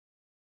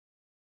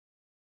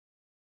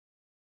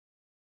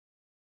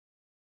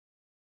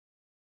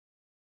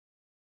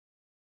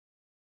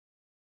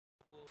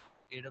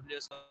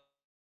AWS.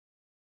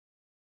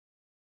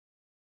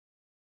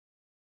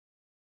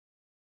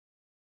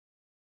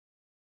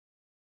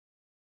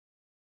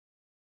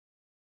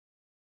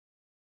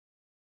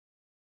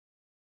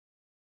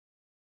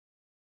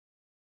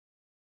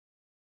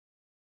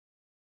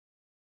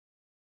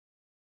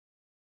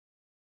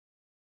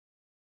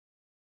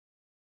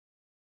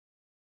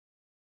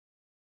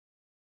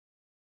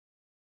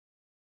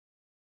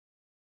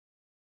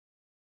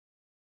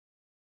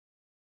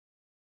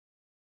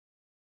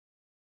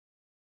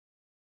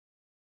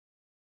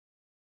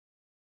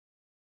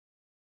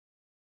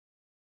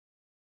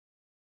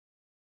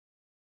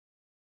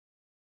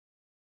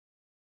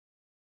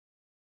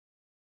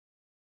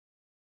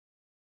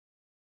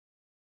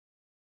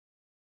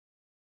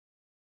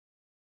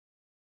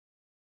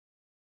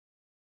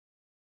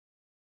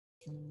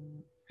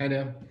 Hi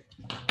there.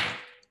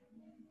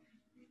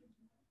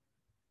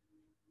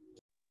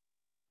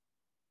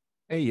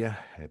 Hey,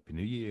 Happy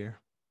New Year.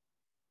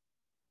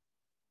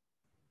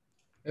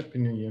 Happy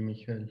New Year,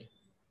 Michael.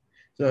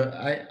 So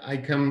I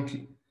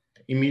come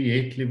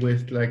immediately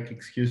with like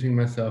excusing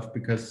myself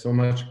because so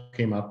much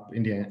came up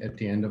at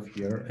the end of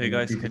year. Hey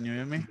guys, can you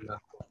hear me?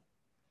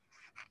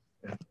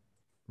 Yeah.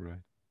 Right.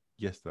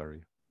 Yes, Dario,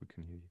 we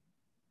can hear you.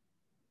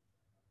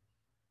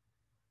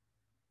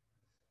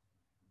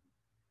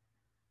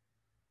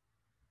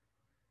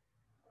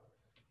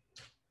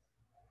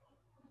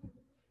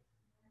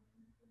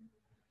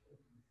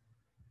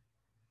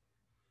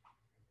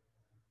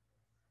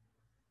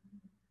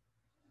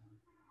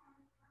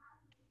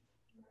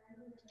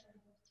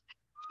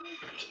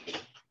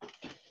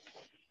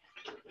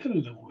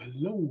 Hello,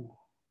 hello.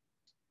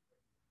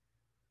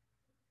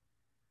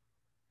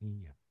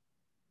 Yeah.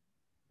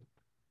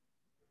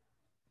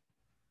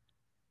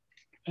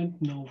 And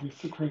now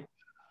with the correct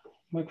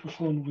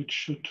microphone, which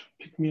should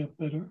pick me up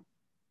better.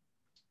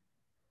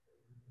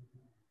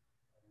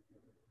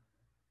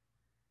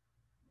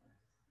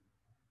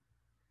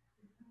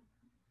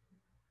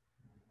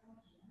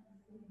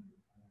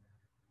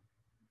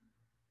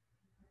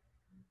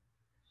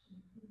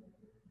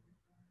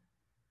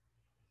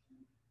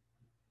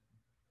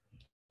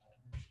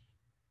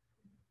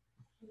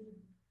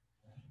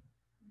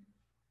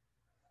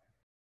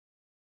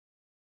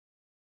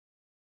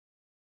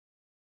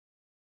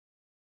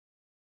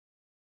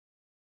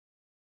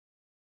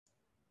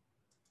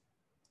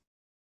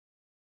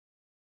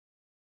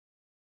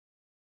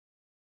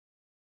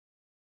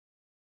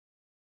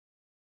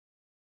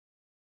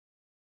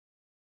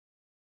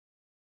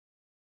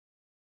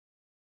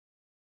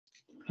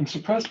 I'm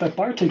surprised by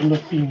Bartek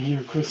not being here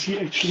because he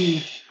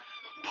actually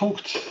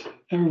poked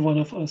every one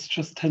of us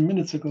just 10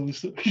 minutes ago,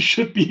 so he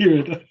should be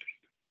here.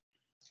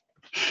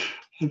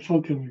 I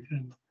poke him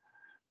again.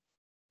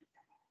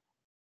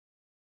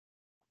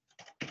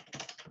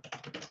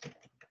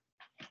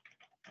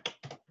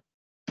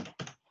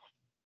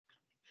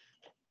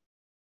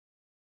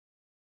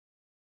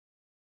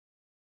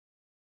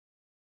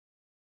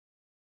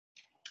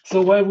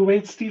 So while we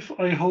wait, Steve,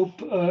 I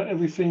hope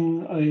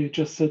everything I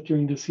just said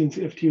during the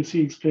CNCF TOC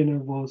explainer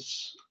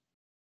was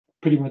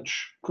pretty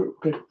much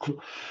okay,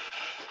 cool.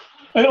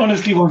 I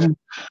honestly wasn't.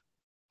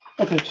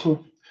 Okay,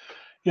 cool.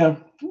 Yeah,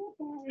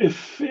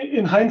 if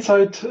in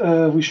hindsight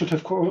we should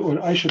have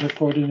or I should have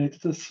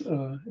coordinated this,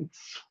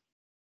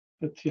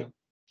 but yeah,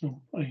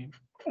 no,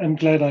 I'm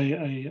glad I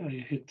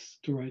hit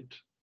the right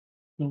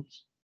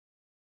notes.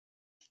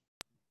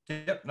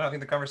 Yep, no, I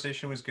think the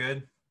conversation was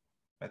good.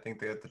 I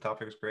think the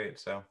topic was great,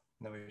 so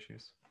no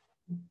issues.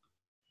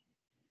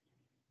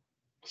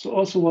 So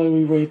also while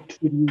we wait,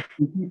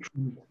 3D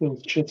print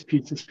those chess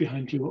pieces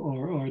behind you,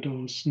 or are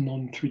those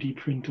non-3D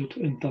printed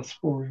and thus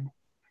boring?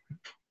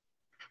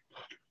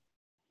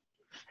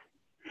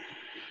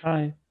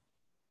 Hi.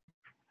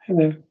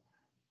 Hello.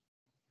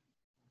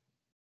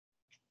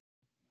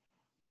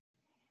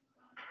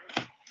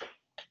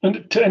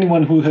 And to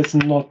anyone who has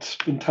not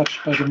been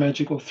touched by the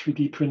magic of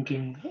 3D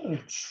printing,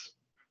 it's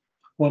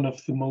one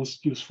of the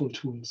most useful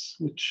tools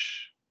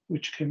which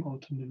came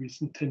out in the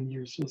recent 10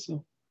 years or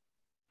so,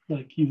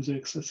 like user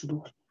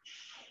accessible.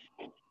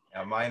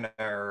 Yeah, mine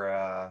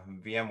are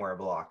VMware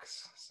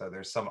blocks. So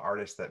there's some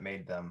artist that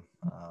made them.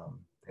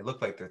 They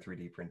look like they're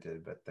 3D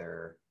printed, but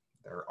they're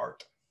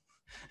art.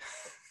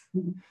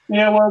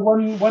 Yeah, well,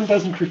 one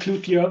doesn't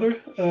preclude the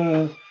other.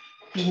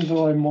 Even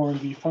though I'm more on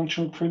the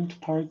functional print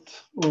part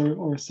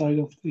or side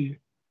of the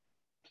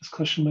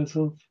discussion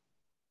myself.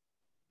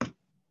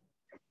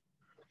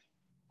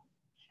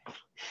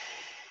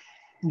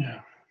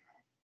 Yeah.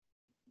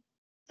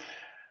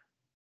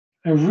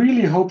 I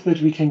really hope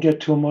that we can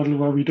get to a model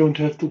where we don't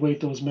have to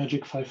wait those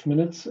magic 5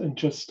 minutes and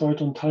just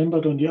start on time,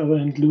 but on the other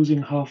hand, losing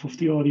half of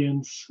the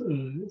audience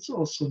is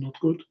also not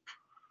good.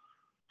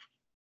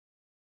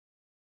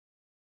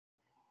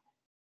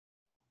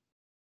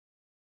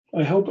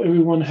 I hope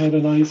everyone had a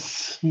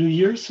nice New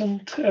Year's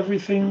and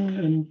everything,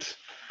 and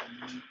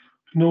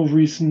no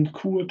recent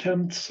coup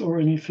attempts or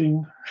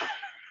anything.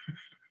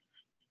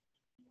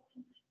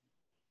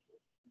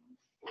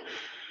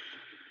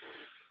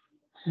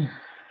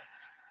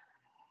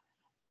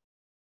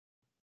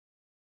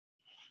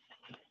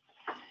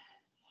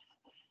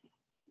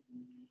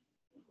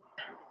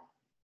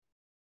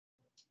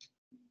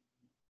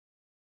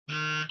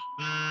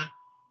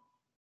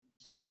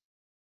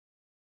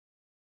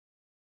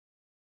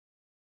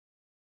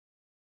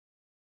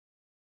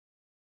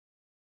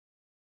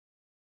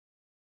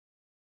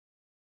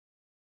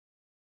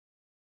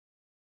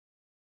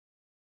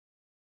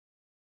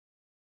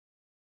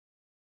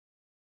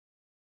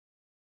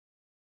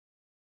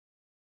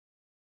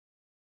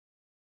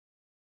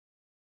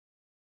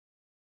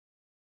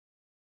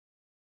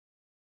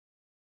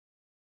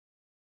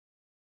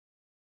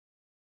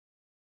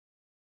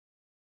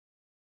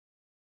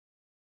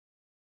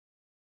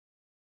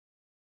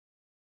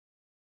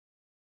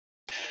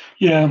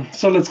 Yeah,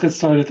 so let's get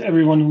started.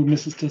 Everyone who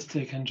misses this,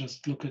 they can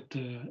just look at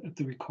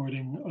the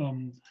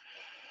recording.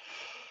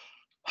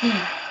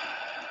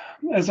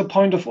 As a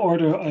point of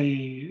order,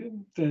 we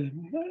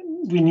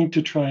need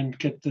to try and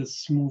get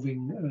this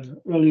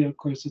moving earlier. Of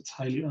course, it's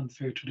highly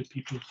unfair to the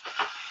people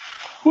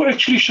who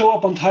actually show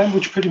up on time,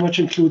 which pretty much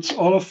includes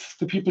all of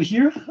the people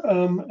here,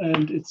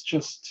 and it's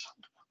just,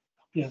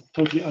 yeah,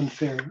 totally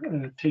unfair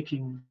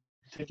taking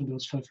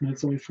those 5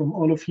 minutes away from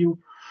all of you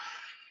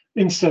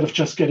instead of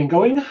just getting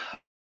going.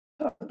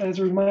 As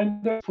a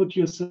reminder, put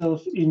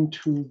yourself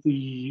into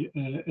the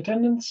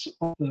attendance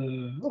of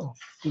the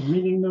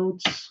meeting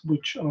notes,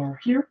 which are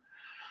here,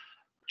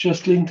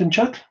 just linked in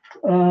chat,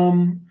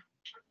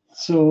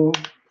 so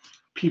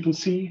people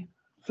see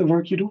the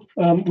work you do.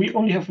 We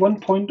only have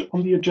one point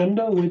on the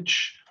agenda,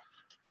 which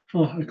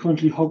I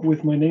currently hog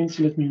with my name,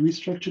 so let me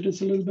restructure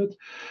this a little bit.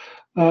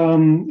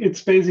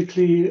 It's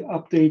basically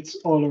updates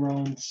all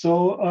around.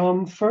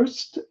 So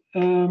first,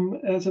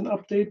 as an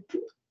update,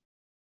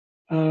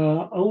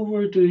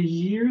 over the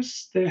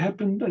years, there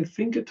happened, I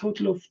think, a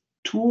total of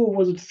 2 or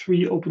was it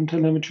 3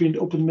 OpenTelemetry and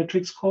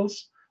OpenMetrics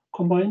calls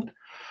combined.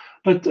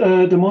 But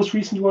the most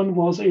recent one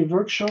was a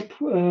workshop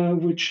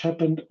which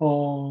happened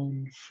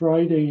on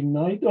Friday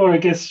night, or I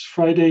guess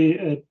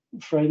Friday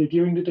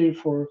during the day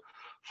for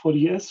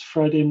the US,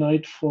 Friday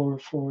night for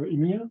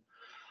EMEA,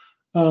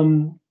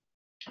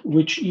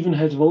 which even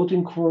had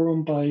voting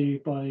quorum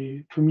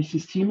by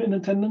Prometheus team in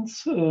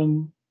attendance.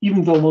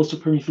 Even though most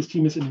of Prometheus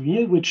team is in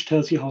EMEA, which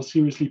tells you how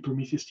seriously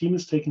Prometheus team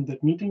is taking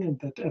that meeting and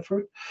that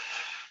effort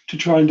to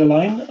try and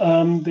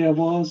align. There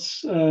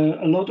was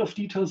a lot of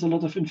details, a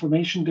lot of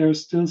information.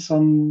 There's still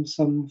some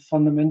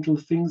fundamental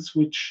things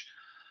which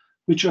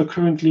are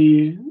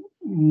currently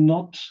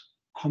not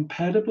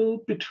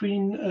compatible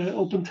between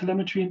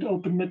OpenTelemetry and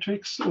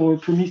OpenMetrics or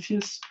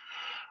Prometheus.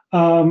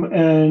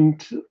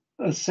 And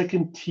a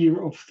second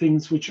tier of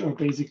things which are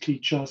basically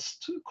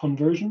just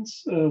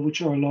conversions,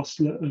 which are a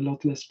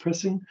lot less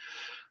pressing.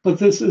 But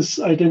this is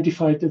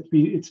identified that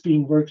it's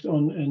being worked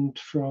on, and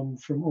from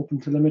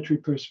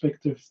OpenTelemetry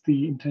perspective,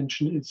 the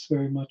intention is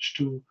very much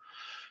to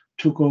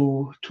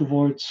go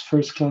towards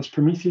first-class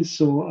Prometheus.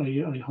 So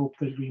I hope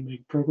that we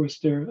make progress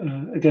there.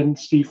 Again,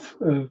 Steve,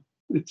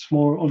 it's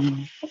more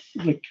on,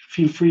 like,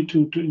 feel free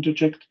to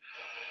interject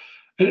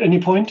at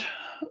any point.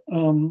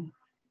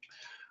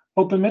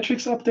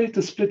 OpenMetrics update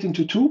is split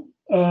into 2.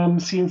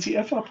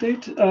 CNCF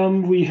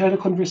update. We had a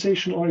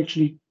conversation, or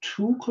actually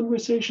 2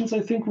 conversations,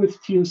 I think, with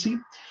TOC.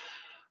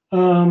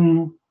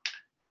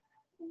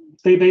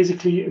 They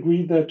basically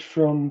agree that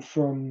from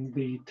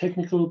the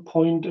technical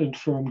point and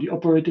from the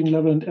operating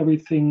level and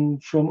everything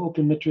from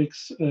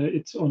OpenMetrics,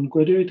 it's on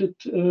graduated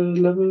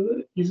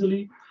level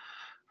easily.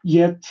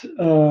 Yet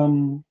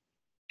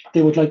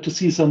they would like to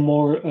see some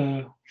more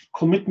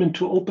commitment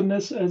to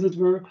openness, as it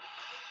were,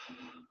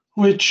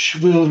 which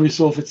will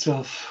resolve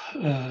itself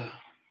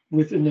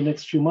within the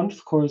next few months.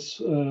 Of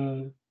course,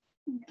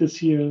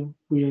 this year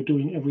we are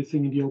doing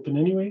everything in the open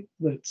anyway.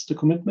 That's the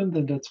commitment,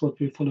 and that's what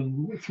we're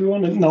following through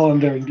on. And now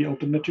I'm wearing the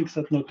OpenMetrics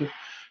hat, not the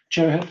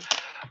chair hat.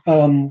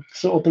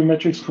 So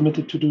OpenMetrics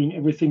committed to doing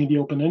everything in the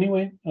open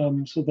anyway.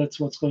 So that's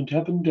what's going to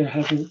happen. There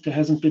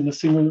hasn't been a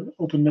single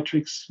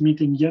OpenMetrics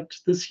meeting yet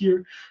this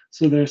year,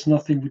 so there's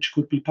nothing which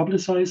could be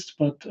publicized,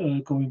 but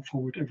going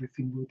forward,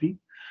 everything will be.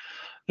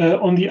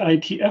 On the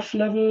ITF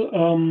level,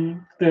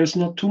 there's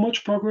not too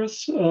much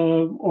progress,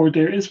 or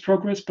there is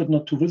progress, but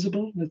not too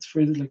visible. Let's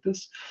phrase it like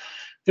this.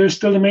 There's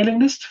still a mailing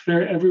list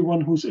where everyone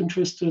who's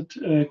interested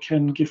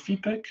can give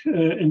feedback.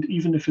 And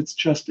even if it's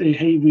just a,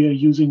 hey, we are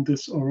using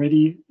this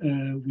already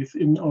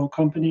within our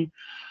company,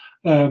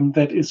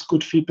 that is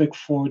good feedback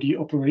for the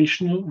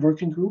operational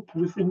working group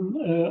within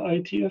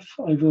ITF.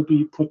 I will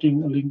be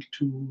putting a link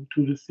to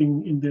the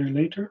thing in there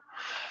later.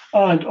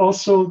 And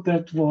also,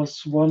 that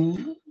was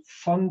one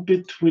fun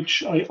bit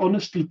which I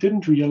honestly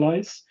didn't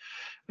realize,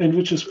 and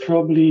which is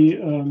probably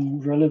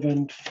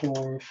relevant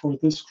for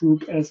this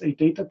group as a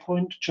data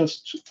point,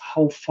 just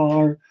how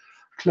far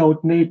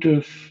cloud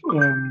native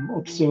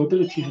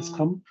observability has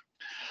come.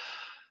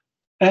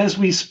 As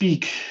we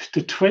speak,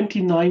 the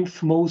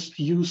 29th most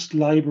used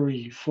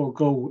library for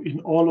Go in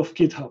all of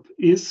GitHub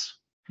is,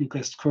 you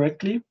guessed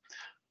correctly,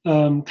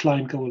 client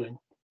Golang,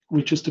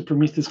 which is the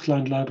Prometheus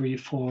client library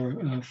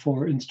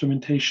for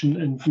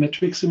instrumentation and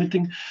metric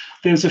submitting.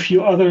 There's a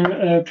few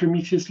other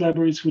Prometheus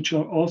libraries which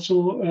are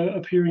also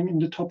appearing in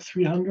the top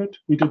 300.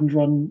 We didn't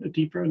run a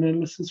deeper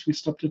analysis. We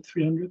stopped at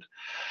 300.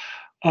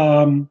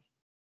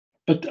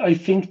 But I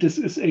think this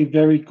is a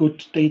very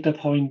good data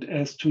point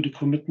as to the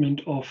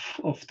commitment of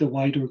the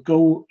wider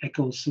Go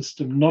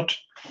ecosystem, not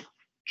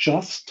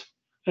just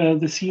the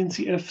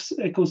CNCF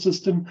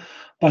ecosystem,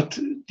 but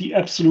the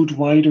absolute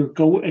wider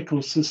Go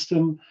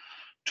ecosystem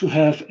to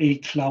have a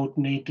cloud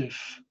native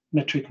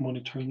metric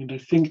monitoring. And I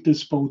think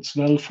this bodes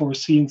well for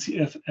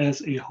CNCF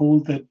as a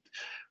whole, that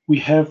we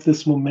have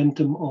this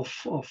momentum of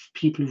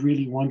people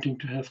really wanting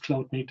to have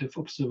cloud native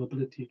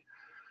observability,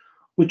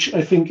 which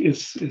I think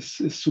is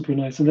super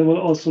nice. And I will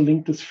also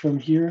link this from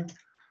here.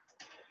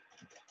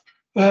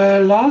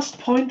 Last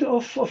point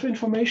of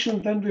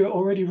information, then we're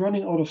already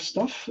running out of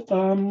stuff.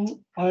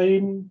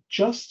 I'm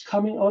just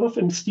coming out of,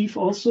 and Steve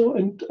also,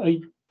 and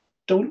I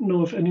don't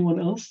know if anyone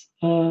else,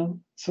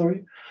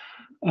 sorry.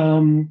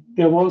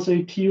 There was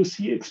a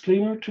TOC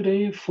explainer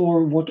today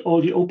for what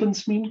all the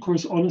opens mean. Of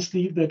course,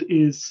 honestly, that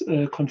is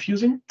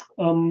confusing.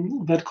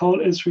 That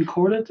call is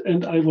recorded,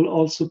 and I will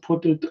also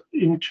put it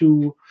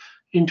into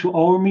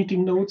our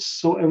meeting notes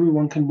so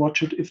everyone can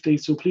watch it if they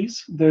so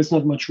please. There's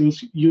not much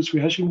use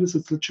rehashing this.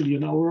 It's literally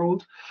an hour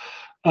old.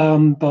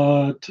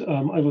 But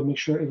I will make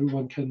sure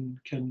everyone can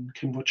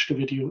watch the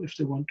video if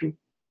they want to.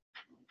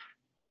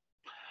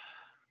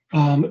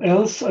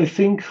 Else, I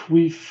think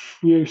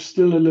we're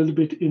still a little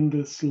bit in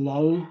this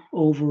lull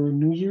over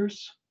New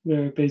Year's,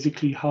 where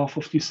basically half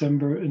of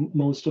December and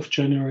most of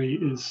January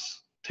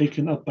is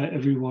taken up by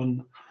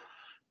everyone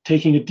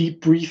taking a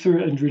deep breather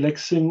and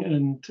relaxing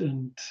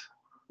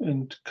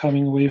and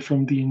coming away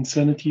from the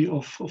insanity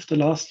of the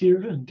last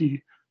year and the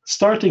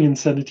starting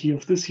insanity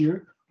of this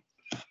year.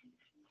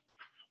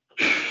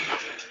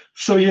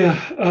 So yeah,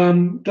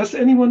 does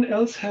anyone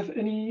else have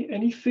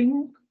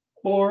anything?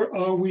 Or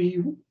are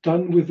we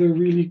done with a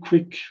really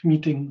quick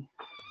meeting?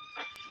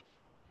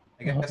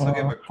 I guess I'll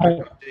give a quick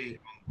update.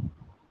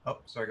 Oh,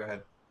 sorry, go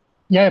ahead.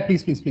 Yeah,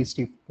 please,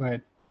 Steve, go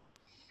ahead.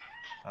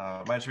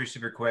 Mine should be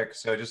super quick.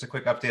 So just a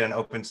quick update on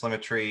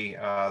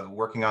OpenTelemetry,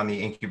 working on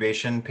the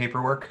incubation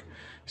paperwork.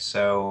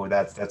 So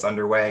that's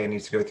underway and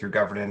needs to go through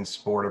governance,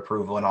 board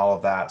approval, and all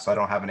of that. So I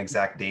don't have an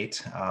exact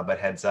date, but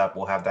heads up,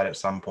 we'll have that at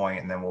some point,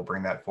 and then we'll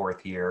bring that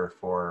forth here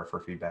for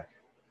feedback.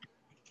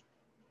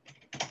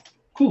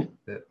 Cool.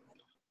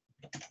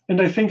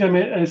 And I think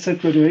I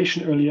said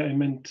graduation earlier. I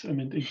meant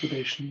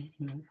incubation.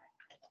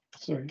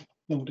 Sorry,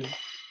 no day.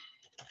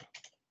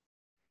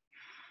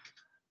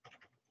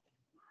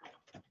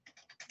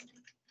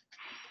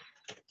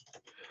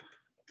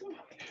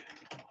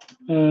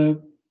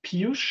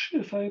 Piyush,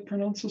 if I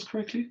pronounce this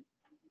correctly.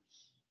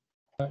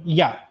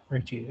 Yeah,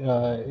 Richie,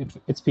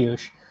 it's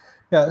Piyush.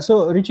 Yeah,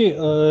 so Richie,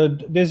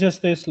 there's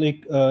just this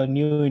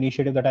new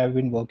initiative that I've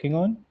been working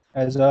on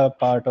as a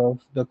part of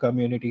the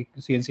community,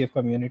 CNCF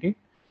community.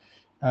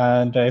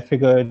 And I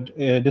figured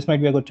this might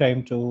be a good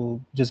time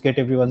to just get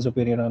everyone's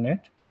opinion on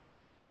it.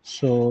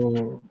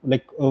 So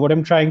what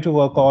I'm trying to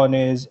work on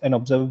is an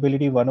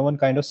observability 101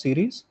 kind of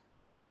series,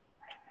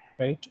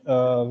 right?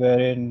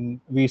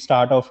 Wherein we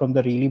start off from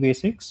the really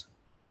basics.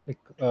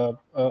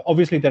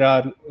 Obviously there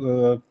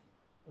are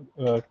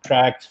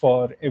tracks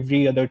for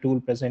every other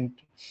tool present,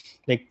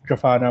 like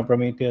Grafana,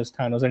 Prometheus,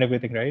 Thanos, and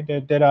everything,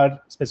 right? There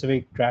are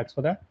specific tracks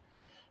for that.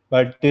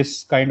 But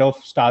this kind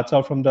of starts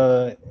out from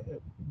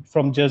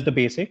just the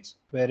basics,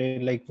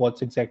 wherein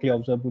what's exactly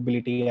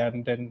observability,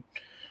 and then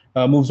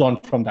moves on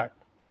from that.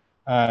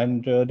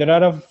 And there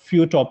are a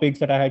few topics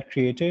that I had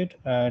created,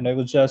 and I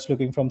was just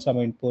looking from some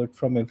input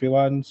from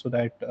everyone so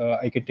that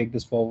I could take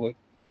this forward.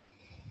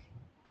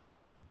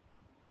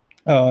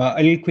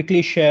 I'll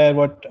quickly share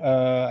what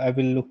I've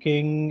been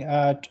looking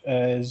at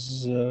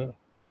as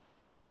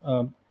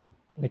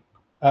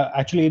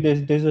actually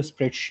there's a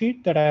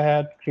spreadsheet that I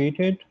had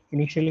created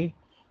initially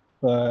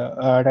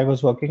that I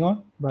was working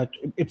on, but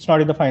it's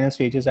not in the final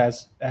stages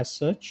as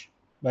such.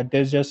 But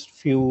there's just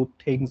few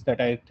things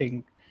that I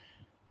think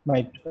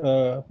might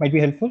be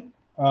helpful.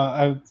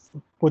 I've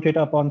put it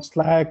up on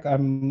Slack.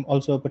 I'm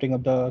also putting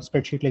up the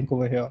spreadsheet link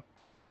over here.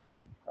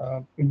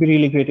 It'd be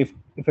really great if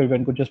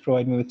everyone could just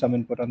provide me with some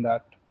input on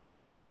that.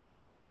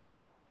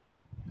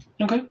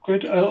 Okay,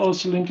 great. I'll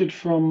also link it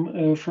from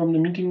the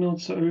meeting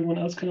notes so everyone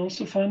else can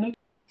also find it.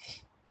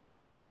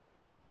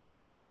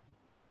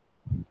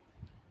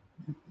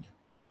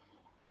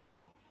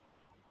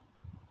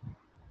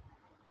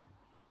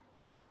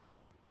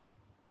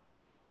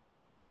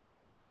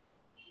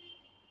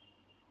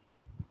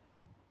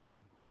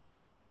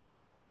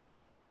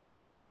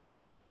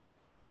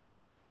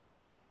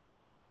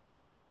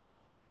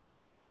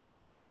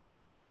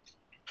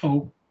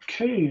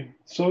 Okay,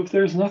 so if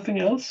there's nothing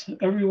else,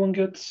 everyone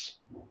gets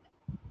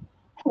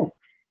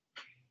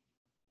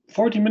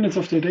 40 minutes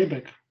of their day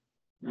back.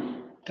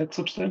 That's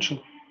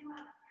substantial.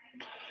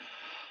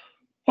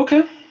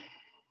 Okay,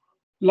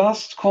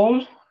 last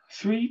call,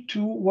 3,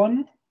 2,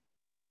 1.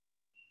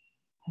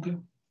 Okay,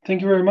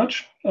 thank you very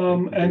much.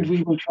 And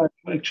we will try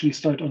to actually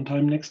start on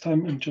time next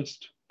time and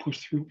just push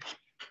through.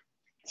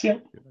 See ya.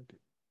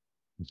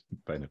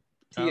 Bye now.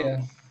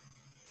 Yeah.